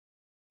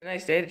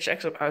Nice day to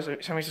check how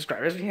many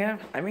subscribers we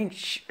have. I mean,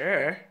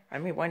 sure. I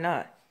mean, why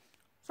not?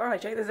 Sorry,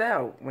 check this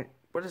out.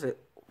 What is it?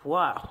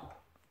 Wow,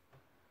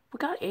 we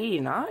got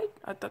 89.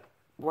 I thought.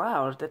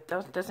 Wow,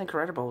 that's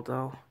incredible,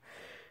 though.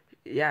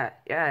 Yeah,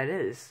 it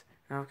is.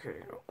 Okay.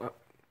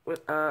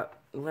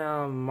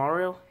 Well,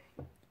 Mario.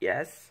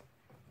 Yes.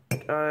 Do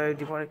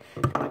you want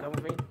to come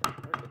with me?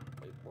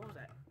 Wait, what was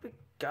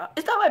that?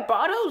 Is that my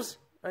bottles?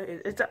 I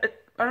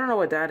don't know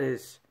what that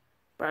is,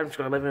 but I'm just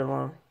gonna leave it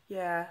alone.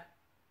 Yeah.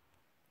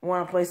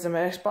 Want to play some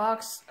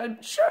Xbox?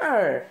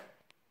 Sure.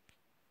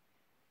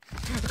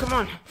 Come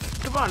on,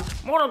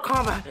 Mortal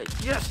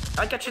Kombat. Yes,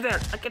 I got you there.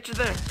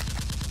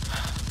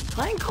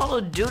 Playing Call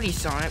of Duty,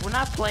 Sonic. We're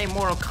not playing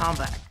Mortal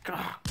Kombat.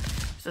 God,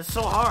 this is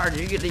so hard.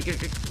 Man,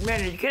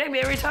 you're kidding me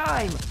every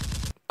time.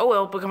 Oh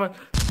well, but come on.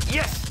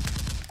 Yes,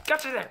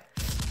 got you there.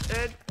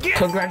 Yes,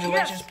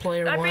 Congratulations,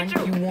 player one.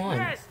 You won.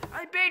 Yes,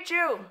 I beat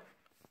you.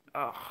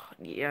 Oh,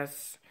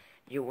 yes,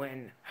 you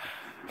win.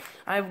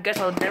 I guess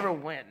I'll never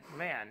win,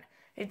 man.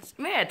 It's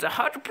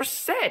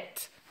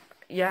 100%.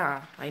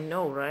 Yeah, I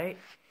know, right?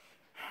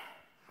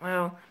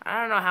 Well,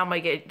 I don't know how my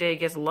day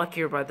gets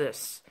luckier by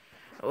this.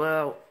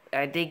 Well,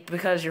 I think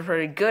because you're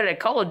pretty good at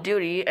Call of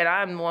Duty, and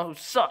I'm the one who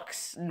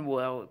sucks.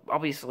 Well,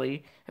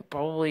 obviously,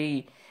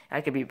 probably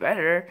I could be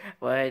better,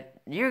 but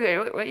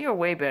you're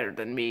way better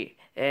than me,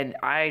 and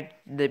let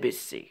me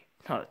see.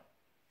 Huh.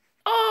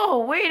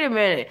 Oh, wait a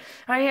minute.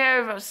 Wait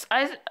a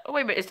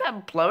minute. Is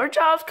that plumber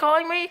jobs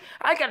calling me?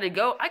 I gotta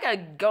go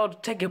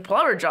take a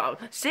plumber job.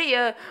 See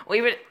ya. Wait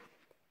a minute.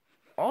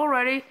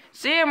 Alrighty.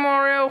 See ya,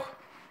 Mario.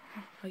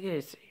 I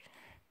gotta see.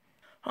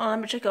 Oh, let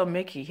me check out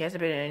Mickey. He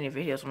hasn't been in any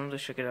videos, so I'm gonna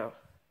check it out.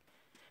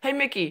 Hey,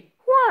 Mickey.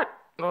 What?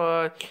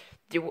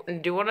 Do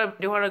you wanna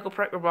go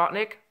prank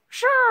Robotnik?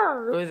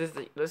 Sure.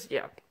 Let's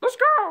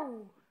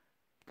go.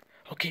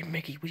 Okay,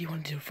 Mickey, what do you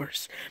want to do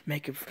first?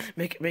 Make him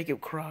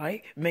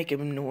cry, make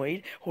him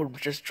annoyed, or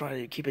just try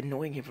to keep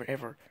annoying him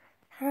forever?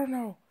 I don't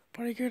know,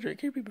 but it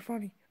could be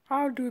funny.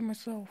 I'll do it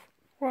myself.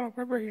 Well,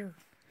 right here.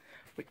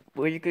 Wait,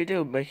 what are you gonna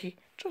do, Mickey?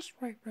 Just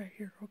right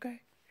here,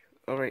 okay?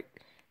 All right.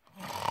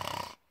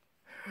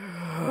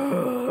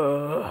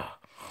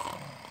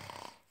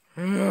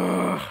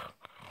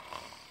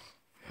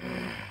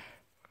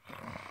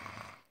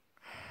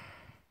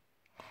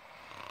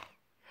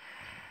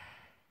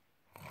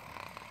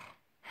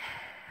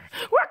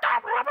 What the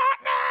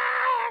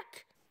Robotnik?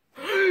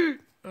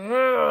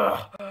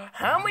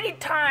 How many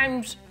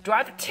times do I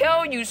have to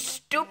tell you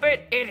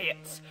stupid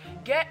idiots?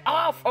 Get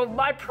off of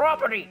my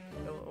property!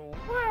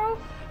 Well,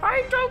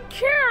 I don't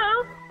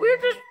care. We're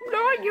just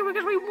annoying you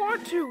because we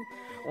want to.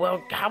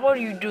 Well, how about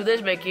you do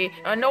this, Mickey?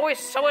 Annoy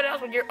someone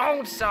else with your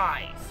own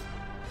size.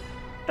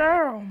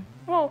 Damn.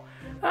 Well,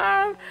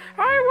 I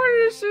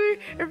wanted to see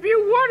if you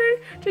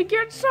wanted to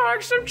get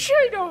Sonic some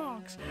chili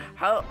dogs.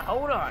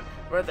 Hold on,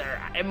 brother.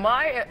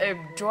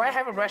 Do I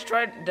have a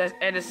restaurant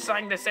and a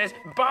sign that says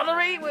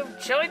 "Buttery with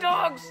chili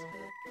dogs"?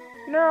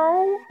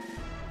 No.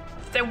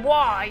 Then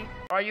why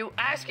are you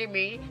asking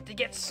me to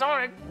get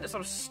Sonic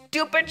some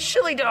stupid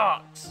chili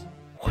dogs?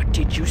 What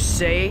did you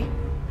say?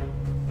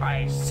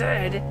 I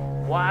said,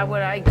 why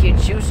would I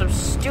get you some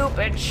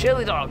stupid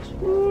chili dogs?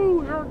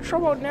 Ooh, you're in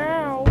trouble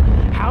now.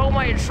 How am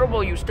I in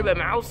trouble, you stupid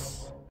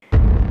mouse?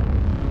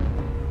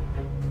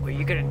 What are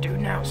you gonna do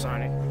now,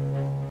 Sonic?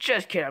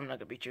 Just kidding, I'm not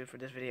gonna beat you for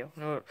this video.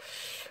 No.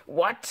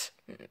 What?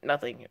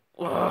 Nothing.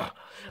 Ugh.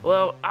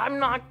 Well, I'm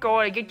not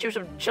going to get you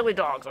some chili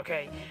dogs,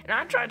 okay? And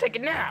I'm trying to take a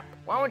nap.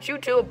 Why don't you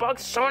two bug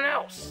someone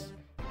else?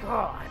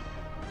 God.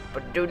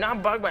 But do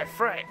not bug my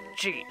friend.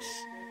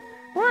 Jeez.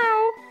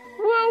 Well,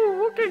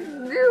 look at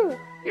you.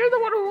 You're the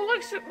one who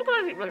likes it.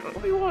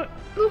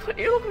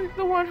 You're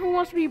the one who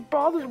wants to be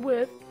bothered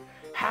with.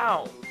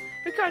 How?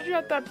 Because you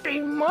have that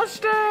big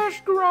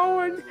mustache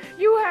growing.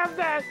 You have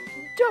that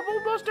double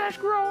mustache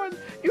growing.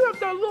 You have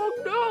that long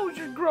nose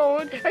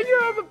growing. And you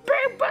have a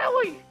big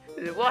belly.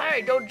 Well,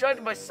 hey, don't judge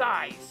my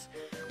size.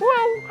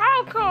 Well,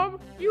 how come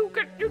you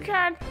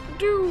can't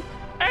do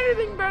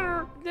anything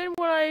better than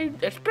what I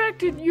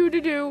expected you to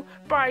do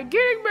by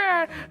getting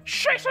mad,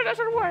 chasing us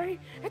away,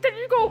 and then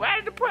you go mad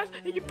and depressed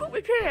and you poop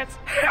my pants?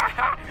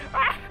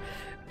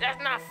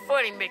 That's not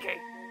funny, Mickey.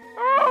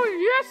 Oh,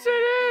 yes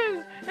it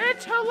is.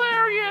 It's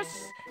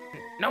hilarious.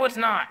 No, it's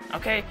not,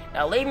 okay?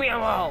 Now leave me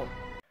alone.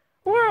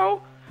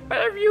 Well,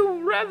 if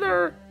you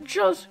rather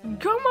just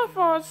come off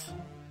us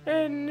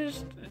and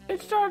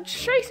start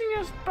chasing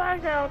us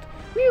back out,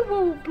 we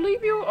will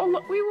leave you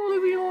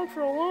alone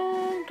for a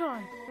long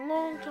time.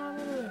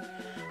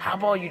 How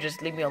about you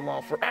just leave me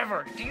alone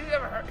forever? Do you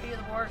ever hear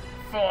the word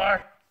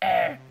forever?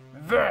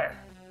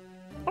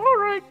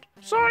 Alright,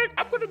 Sonic,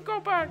 I'm gonna go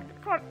back.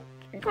 Come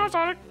on,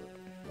 Sonic.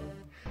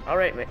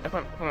 Alright, mate,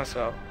 come on, let's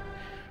go.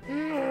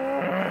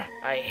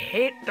 I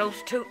hate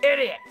those two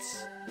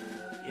idiots.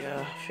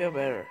 Yeah, I feel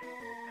better.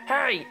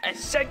 Hey, I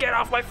said get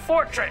off my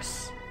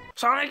fortress!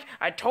 Sonic,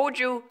 I told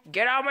you,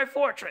 get out of my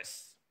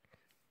fortress!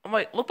 I'm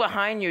like, look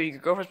behind you, your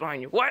girlfriend's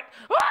behind you. What?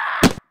 Ah!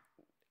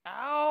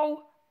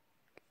 Ow!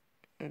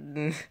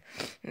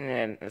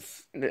 Man,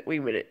 wait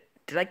a minute.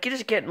 Did I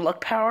just get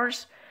luck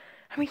powers?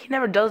 I mean, he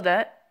never does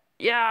that.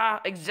 Yeah,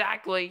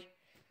 exactly.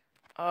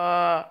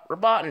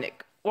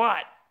 Robotnik,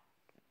 what?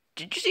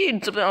 Did you see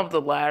something up the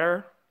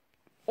ladder?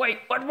 Wait,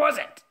 what was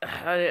it?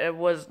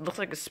 Looks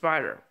like a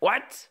spider.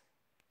 What?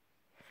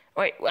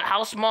 Wait,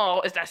 how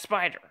small is that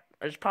spider?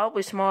 It's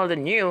probably smaller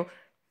than you.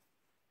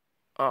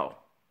 Oh,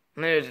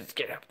 let's just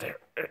get up there.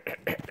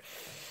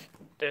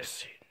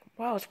 This.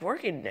 Wow, it's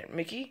working,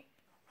 Mickey.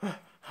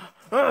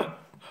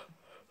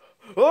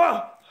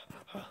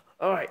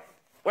 Alright,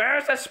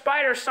 where's the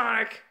spider,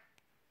 Sonic?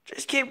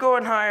 Just keep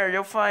going higher,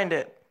 you'll find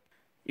it.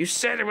 You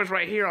said it was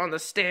right here on the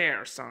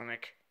stairs,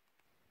 Sonic.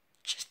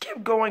 Just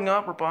keep going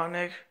up,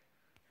 Robotnik.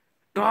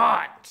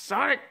 God,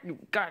 Sonic, you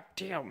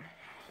goddamn.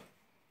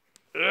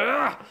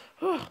 Oh,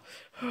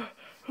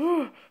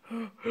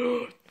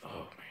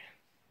 man.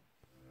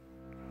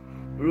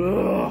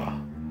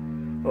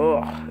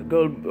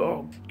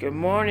 Good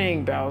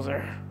morning,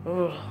 Bowser.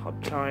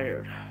 I'm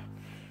tired.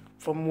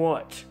 From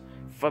what?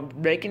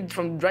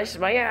 From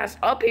dressing my ass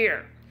up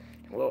here.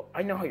 Well,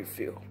 I know how you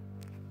feel.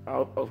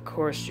 Of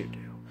course you do.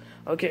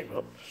 Okay,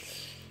 well,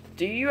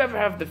 do you ever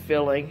have the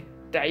feeling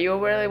that you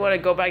really want to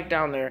go back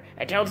down there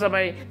and tell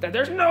somebody that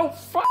there's no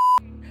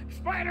fucking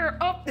spider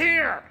up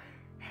here?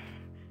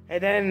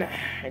 And then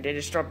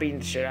just start beating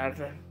the shit out of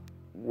them?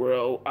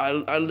 Well,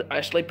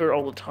 I sleep here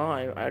all the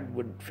time. I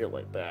wouldn't feel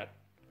like that.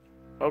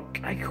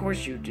 Okay, of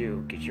course you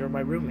do, because you're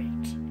my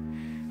roommate.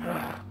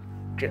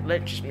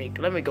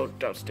 Let me go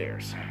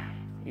downstairs.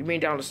 You mean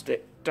down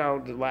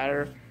the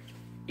ladder?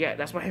 Yeah,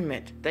 that's what I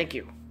meant. Thank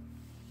you.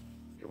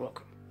 You're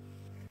welcome.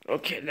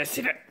 Okay, let's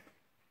see that.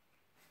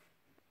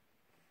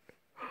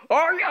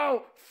 Are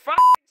you fucking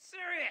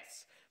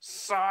serious,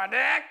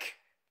 Sonic?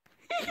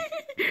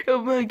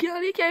 Oh my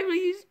god, he can't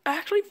believe he's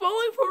actually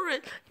falling for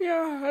it.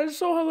 Yeah, that's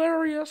so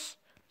hilarious.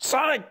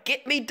 Sonic,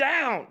 get me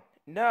down.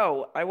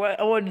 No, I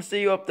want to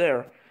see you up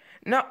there.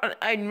 No,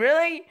 I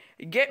really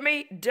get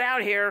me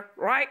down here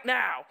right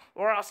now,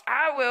 or else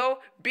I will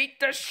beat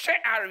the shit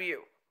out of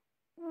you.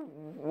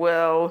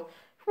 Well,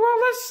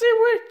 let's see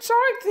what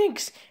Sonic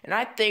thinks. And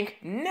I think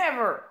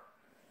never.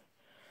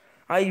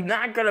 I'm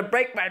not gonna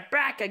break my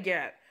back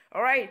again.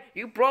 Alright,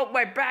 you broke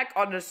my back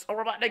on this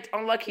Robotnik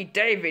Unlucky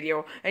Day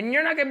video, and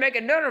you're not gonna make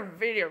another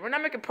video. We're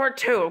not making part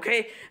 2,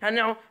 okay? I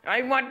know,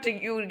 I want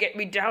you to get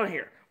me down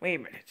here. Wait a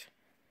minute.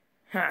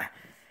 Huh.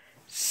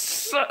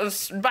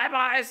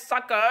 Bye-bye,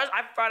 suckers.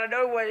 I found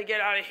another way to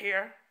get out of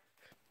here.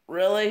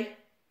 Really?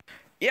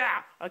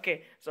 Yeah,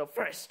 okay, so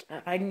first,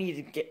 I need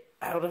to get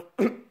out of...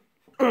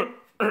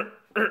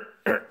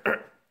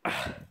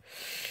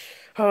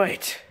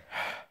 Alright.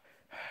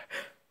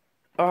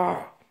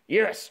 Oh,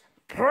 yes.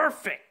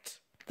 Perfect.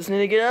 Just need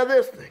to get out of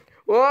this thing.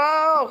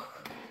 Whoa.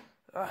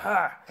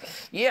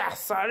 Yeah,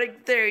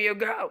 Sonic, there you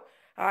go.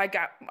 I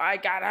got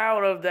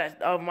out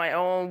of my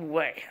own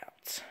way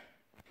out.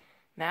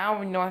 Now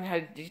we know how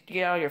to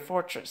get out of your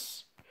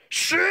fortress.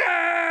 Shit!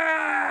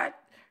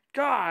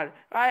 God,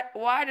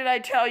 why did I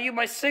tell you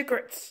my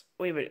secrets?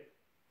 Wait a minute.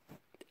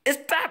 Is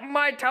that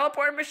my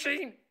teleporter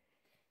machine?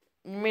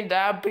 You mean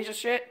that piece of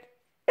shit?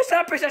 It's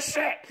not a piece of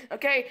shit,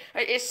 okay?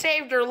 It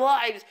saved our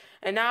lives,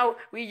 and now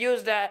we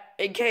use that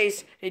in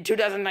case in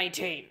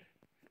 2019.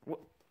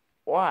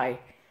 Why?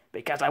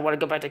 Because I want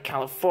to go back to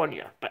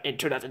California, but in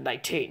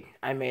 2019,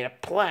 I made a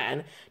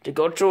plan to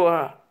go to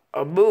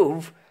a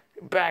move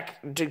back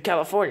to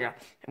California,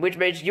 which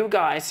means you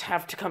guys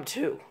have to come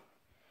too.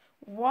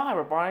 Why,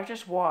 Robotnik?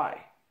 Just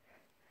why?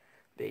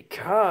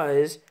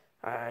 Because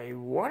I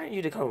wanted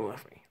you to come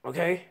with me,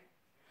 okay?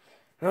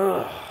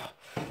 Ugh.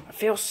 I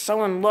feel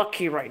so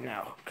unlucky right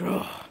now.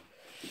 Ugh.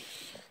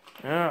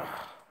 Ugh.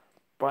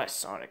 Bye,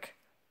 Sonic.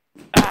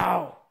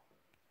 Ow!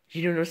 Do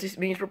you know what this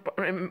means,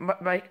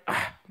 Mike?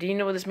 Do you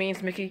know what this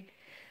means, Mickey?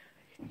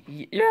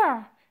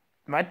 Yeah.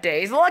 My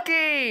day's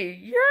lucky!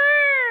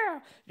 Yeah!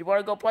 You want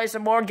to go play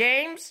some more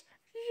games?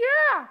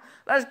 Yeah!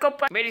 Let's go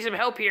play. I need some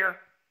help here.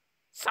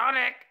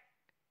 Sonic!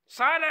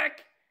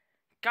 Sonic!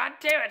 God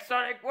damn it,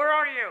 Sonic! Where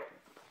are you?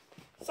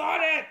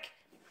 Sonic!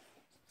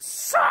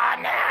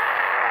 Sonic!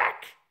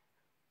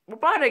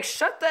 Robotnik,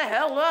 shut the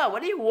hell up.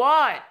 What do you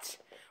want?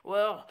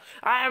 Well,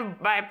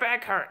 my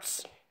back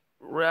hurts.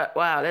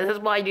 Wow, this is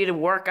why you need to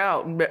work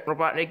out,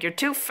 Robotnik. You're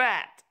too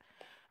fat.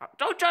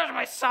 Don't judge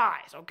my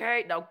size,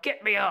 okay? Now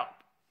get me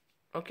up.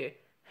 Okay.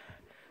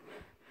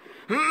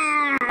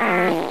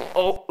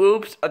 Oh,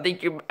 oops. I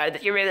think you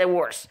made it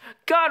worse.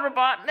 God,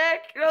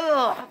 Robotnik.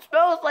 Ugh, it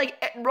smells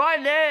like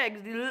rotten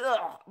eggs.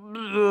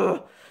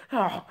 Ugh.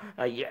 Oh,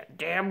 yeah,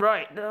 damn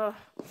right.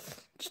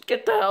 Just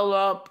get the hell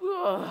up.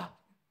 Ugh.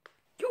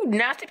 You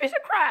nasty piece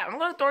of crap. I'm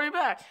gonna throw you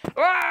back.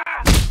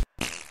 Ah!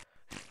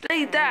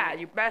 Take that,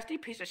 you nasty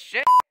piece of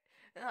shit.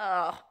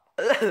 Oh.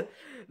 Ugh.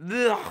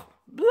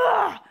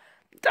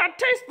 That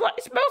tastes like,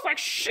 it smells like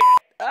shit.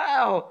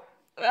 Ow.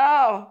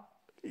 Ow.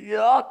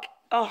 Yuck.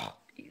 Oh,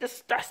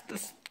 that's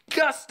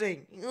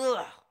disgusting.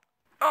 Ugh.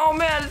 Oh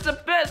man, it's the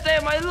best day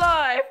of my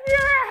life.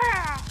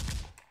 Yeah.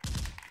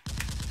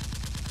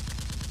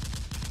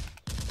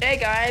 Hey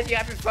guys, you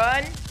having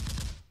fun?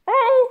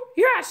 Oh,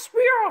 yes,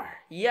 we are.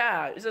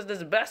 Yeah, this is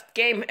the best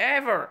game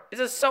ever. This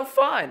is so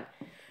fun.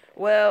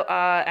 Well,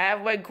 I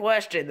have one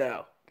question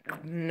though.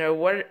 No,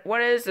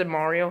 what is it,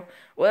 Mario?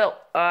 Well,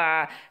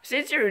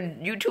 since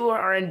you two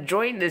are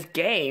enjoying this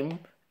game,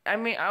 I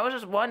mean, I was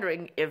just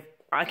wondering if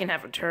I can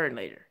have a turn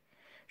later.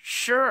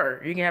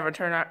 Sure, you can have a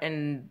turn out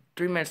in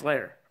 3 minutes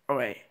later. Oh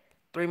wait,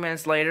 3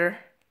 minutes later?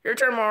 Your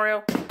turn,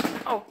 Mario.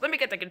 Oh, let me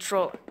get the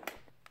controller.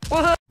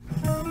 Woohoo!